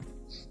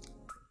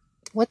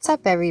What's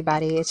up,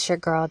 everybody? It's your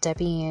girl,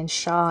 Debbie Ann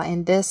Shaw,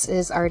 and this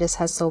is Artist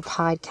Hustle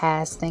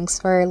Podcast. Thanks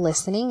for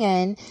listening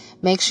in.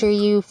 Make sure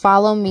you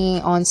follow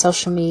me on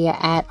social media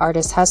at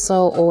Artist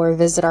Hustle or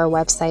visit our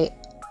website,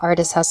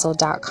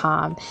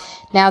 artisthustle.com.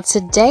 Now,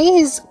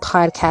 today's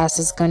podcast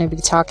is going to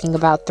be talking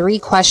about 3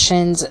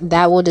 questions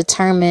that will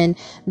determine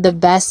the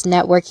best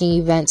networking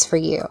events for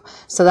you.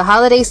 So the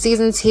holiday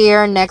season's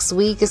here. Next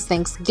week is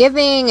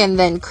Thanksgiving and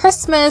then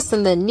Christmas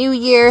and then New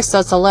Year. So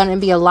it's going to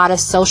be a lot of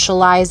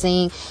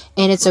socializing,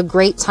 and it's a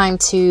great time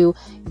to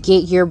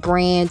get your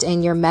brand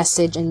and your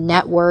message and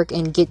network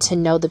and get to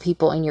know the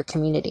people in your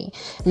community.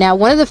 Now,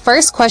 one of the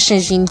first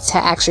questions you need to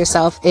ask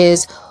yourself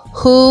is,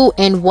 who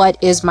and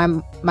what is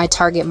my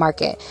target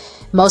market?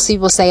 Most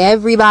people say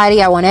everybody.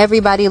 I want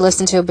everybody to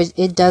listen to it, but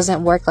it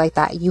doesn't work like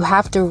that. You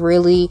have to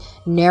really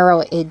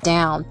narrow it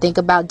down. Think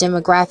about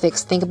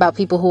demographics. Think about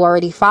people who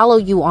already follow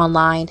you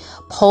online.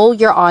 Poll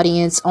your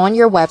audience on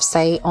your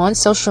website, on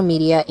social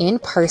media, in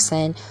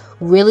person.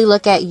 Really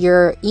look at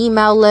your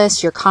email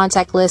list, your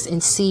contact list,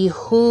 and see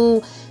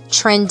who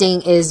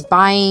trending is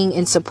buying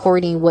and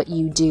supporting what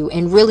you do,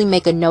 and really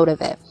make a note of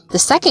it. The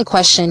second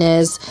question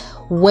is,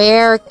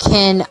 where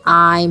can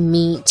I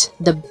meet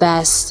the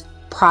best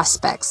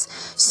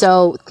prospects?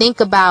 So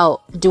think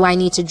about, do I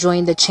need to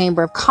join the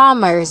Chamber of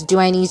Commerce? Do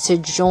I need to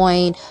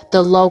join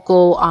the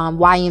local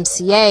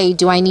YMCA?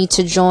 Do I need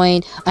to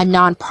join a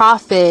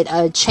nonprofit,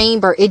 a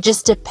chamber? It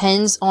just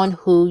depends on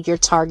who your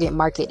target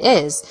market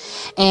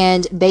is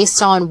and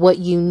based on what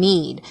you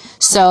need.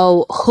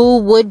 So who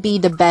would be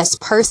the best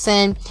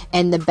person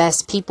and the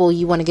best people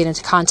you want to get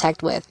into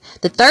contact with?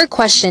 The third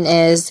question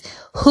is,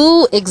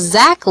 who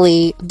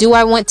exactly do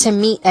I want to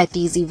meet at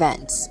these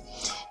events?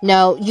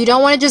 No, you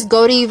don't want to just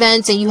go to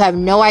events and you have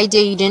no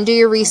idea. You didn't do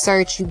your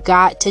research. You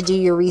got to do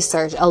your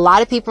research. A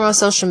lot of people on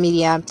social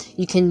media,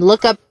 you can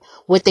look up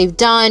what they've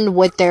done,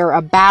 what they're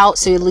about,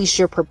 so at least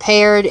you're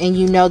prepared and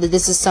you know that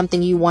this is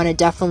something you want to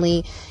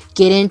definitely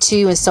get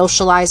into and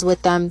socialize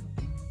with them.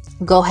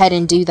 Go ahead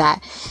and do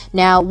that.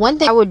 Now, one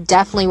thing I would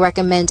definitely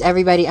recommend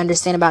everybody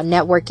understand about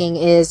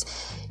networking is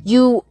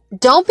you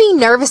don't be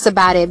nervous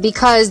about it,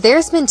 because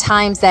there's been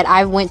times that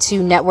I went to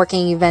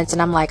networking events and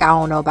I'm like, I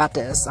don't know about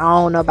this.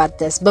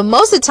 But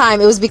most of the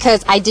time it was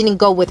because I didn't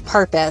go with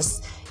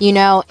purpose,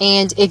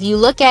 and if you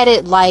look at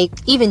it like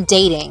even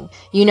dating,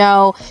 you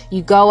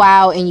go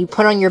out and you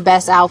put on your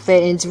best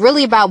outfit, and it's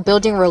really about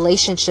building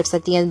relationships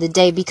at the end of the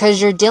day,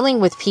 because you're dealing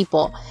with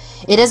people.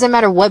 It doesn't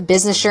matter what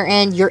business you're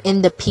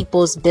in the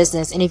people's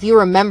business. And if you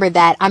remember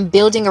that, I'm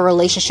building a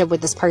relationship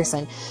with this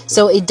person.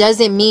 So it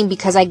doesn't mean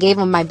because I gave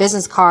them my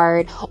business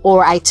card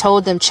or I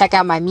told them check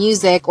out my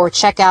music or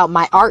check out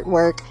my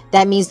artwork,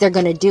 that means they're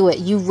going to do it.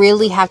 You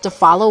really have to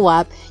follow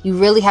up. You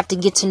really have to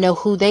get to know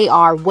who they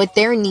are, what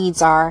their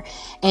needs are.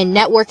 And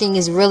networking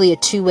is really a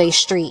two-way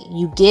street.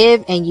 You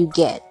give and you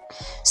get.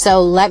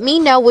 So let me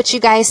know what you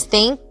guys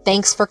think.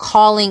 Thanks for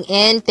calling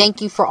in.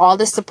 Thank you for all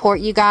the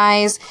support, you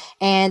guys.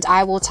 And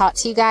I will talk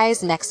to you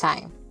guys next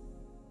time.